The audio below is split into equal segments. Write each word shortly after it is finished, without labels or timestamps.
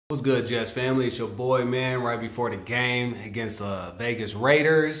What's good, Jets family? It's your boy, man, right before the game against Vegas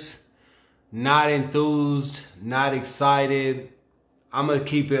Raiders. Not enthused, not excited. I'm going to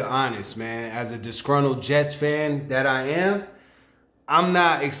keep it honest, man. As a disgruntled Jets fan that I am, I'm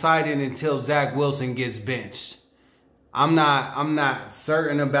not excited until Zach Wilson gets benched. I'm not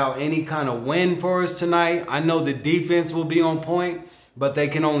certain about any kind of win for us tonight. I know the defense will be on point, but they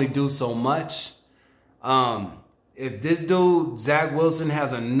can only do so much. If this dude, Zach Wilson,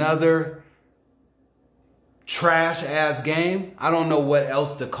 has another trash-ass game, I don't know what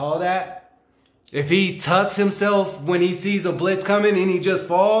else to call that. If he tucks himself when he sees a blitz coming and he just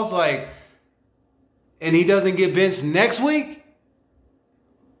falls, and he doesn't get benched next week,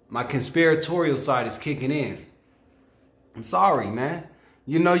 my conspiratorial side is kicking in. I'm sorry, man.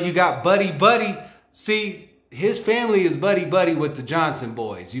 You know, you got Buddy Buddy. See, his family is Buddy Buddy with the Johnson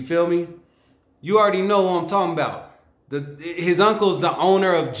boys. You feel me? You already know what I'm talking about. His uncle's the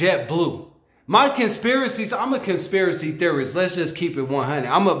owner of JetBlue. My conspiracies, I'm a conspiracy theorist. Let's just keep it 100.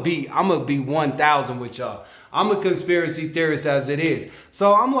 I'm gonna be 1,000 with y'all. I'm a conspiracy theorist as it is.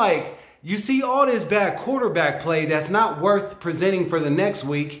 So I'm like, you see all this bad quarterback play that's not worth presenting for the next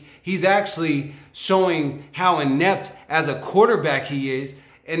week. He's actually showing how inept as a quarterback he is.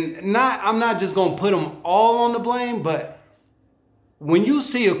 And I'm not just gonna put him all on the blame, but when you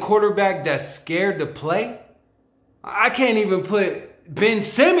see a quarterback that's scared to play, I can't even put Ben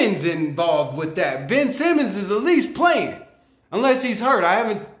Simmons involved with that. Ben Simmons is at least playing, unless he's hurt. I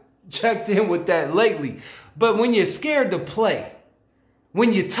haven't checked in with that lately. But when you're scared to play,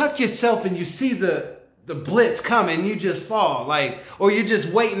 when you tuck yourself and you see the blitz coming, you just fall, or you're just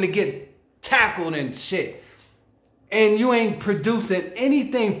waiting to get tackled and shit, and you ain't producing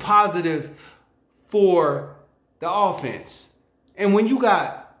anything positive for the offense. And when you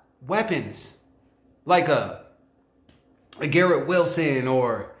got weapons like a Garrett Wilson,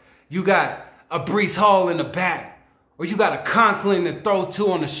 or you got a Breece Hall in the back, or you got a Conklin to throw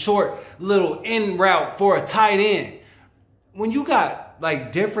to on a short little in route for a tight end. When you got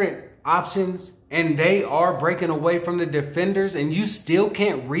different options and they are breaking away from the defenders and you still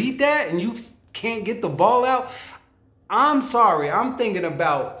can't read that and you can't get the ball out, I'm sorry. I'm thinking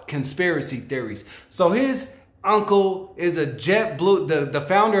about conspiracy theories. So his uncle is a JetBlue, the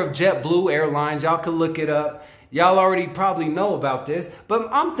founder of JetBlue Airlines. Y'all can look it up. Y'all already probably know about this, but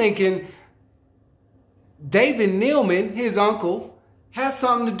I'm thinking David Nealman, his uncle, has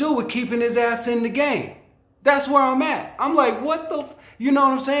something to do with keeping his ass in the game. That's where I'm at. I'm like, what the, you know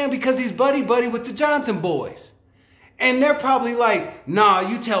what I'm saying? Because he's buddy with the Johnson boys. And they're probably like, nah,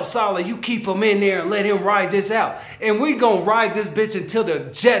 you tell Saleh, you keep him in there and let him ride this out. And we gonna ride this bitch until the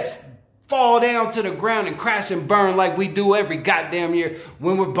Jets fall down to the ground and crash and burn like we do every goddamn year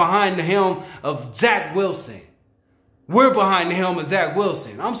when we're behind the helm of Zach Wilson. We're behind the helm of Zach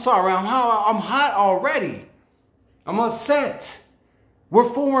Wilson. I'm sorry, I'm hot already. I'm upset. We're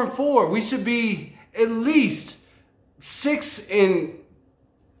 4-4. We should be at least 6-2.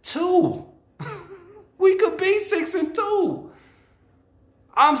 We could be 6-2.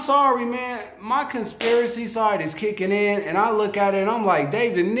 I'm sorry, man. My conspiracy side is kicking in, and I look at it and I'm like,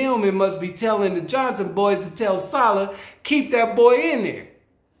 David Nealman must be telling the Johnson boys to tell Saleh, keep that boy in there.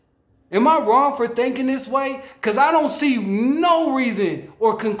 Am I wrong for thinking this way? Because I don't see no reason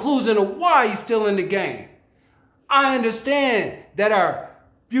or conclusion of why he's still in the game. I understand that our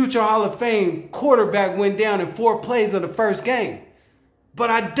future Hall of Fame quarterback went down in 4 plays of the first game. But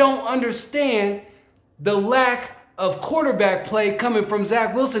I don't understand the lack of quarterback play coming from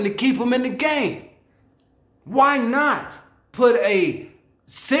Zach Wilson to keep him in the game. Why not put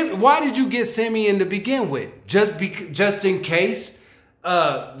why did you get Simeon to begin with? Just in case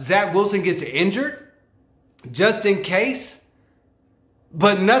Zach Wilson gets injured? Just in case?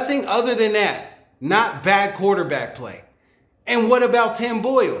 But nothing other than that. Not bad quarterback play. And what about Tim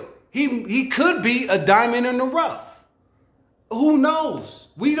Boyle? He could be a diamond in the rough. Who knows?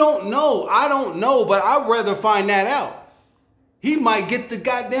 We don't know. I don't know, but I'd rather find that out. He might get the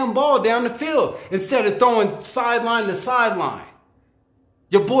goddamn ball down the field instead of throwing sideline to sideline.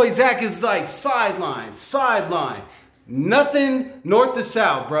 Your boy Zach is like sideline, sideline. Nothing north to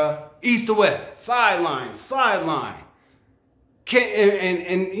south, bruh. East to west. Sideline, sideline.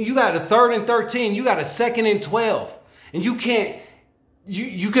 And you got a 3rd and 13. You got a 2nd and 12. And you can't,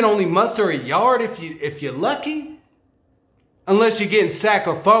 you can only muster a yard if you're lucky. Unless you're getting sacked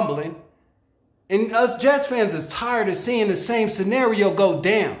or fumbling. And us Jets fans is tired of seeing the same scenario go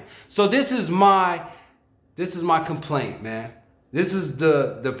down. So this is my complaint, man. This is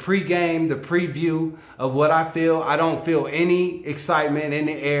the pregame, the preview of what I feel. I don't feel any excitement in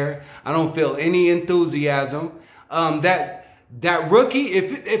the air. I don't feel any enthusiasm. That that rookie,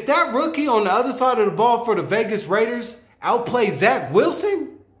 if that rookie on the other side of the ball for the Vegas Raiders outplays Zach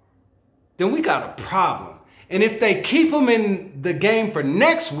Wilson, then we got a problem. And if they keep him in the game for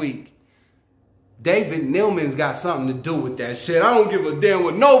next week, David Nealman's got something to do with that shit. I don't give a damn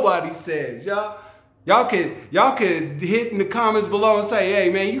what nobody says, y'all. Y'all could hit in the comments below and say, hey,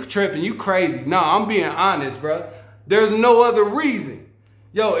 man, you tripping, you crazy. No, I'm being honest, bro. There's no other reason.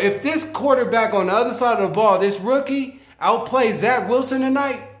 Yo, if this quarterback on the other side of the ball, this rookie, outplays Zach Wilson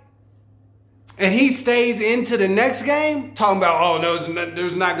tonight, and he stays into the next game, talking about, oh, no,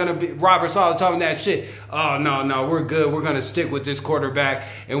 there's not going to be, Robert Saleh talking that shit. Oh, no, we're good. We're going to stick with this quarterback,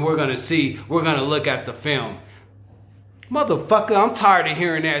 and we're going to look at the film. Motherfucker, I'm tired of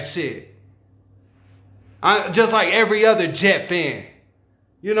hearing that shit. Just like every other Jet fan.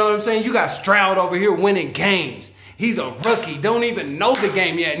 You know what I'm saying? You got Stroud over here winning games. He's a rookie, don't even know the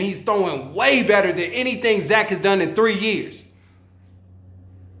game yet, and he's throwing way better than anything Zach has done in 3 years.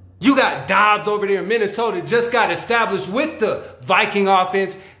 You got Dobbs over there in Minnesota, just got established with the Viking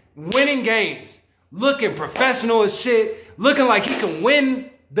offense, winning games, looking professional as shit, looking like he can win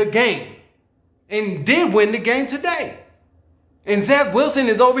the game, and did win the game today. And Zach Wilson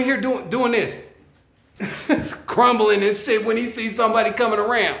is over here doing this, crumbling and shit when he sees somebody coming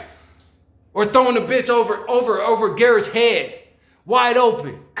around. Or throwing the bitch over Garrett's head. Wide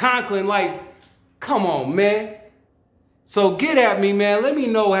open. Conklin, like, come on, man. So get at me, man. Let me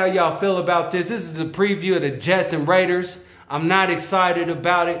know how y'all feel about this. This is a preview of the Jets and Raiders. I'm not excited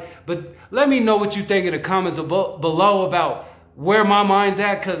about it. But let me know what you think in the comments below about where my mind's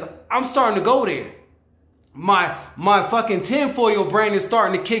at. Because I'm starting to go there. My fucking tinfoil brain is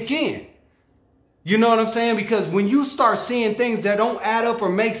starting to kick in. You know what I'm saying? Because when you start seeing things that don't add up or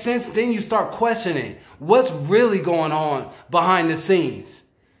make sense, then you start questioning what's really going on behind the scenes.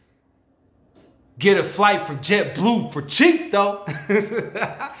 Get a flight for JetBlue for cheap, though.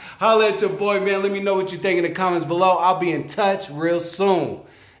 Holla at your boy, man. Let me know what you think in the comments below. I'll be in touch real soon.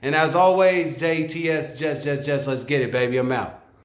 And as always, JTS, Jets, let's get it, baby. I'm out.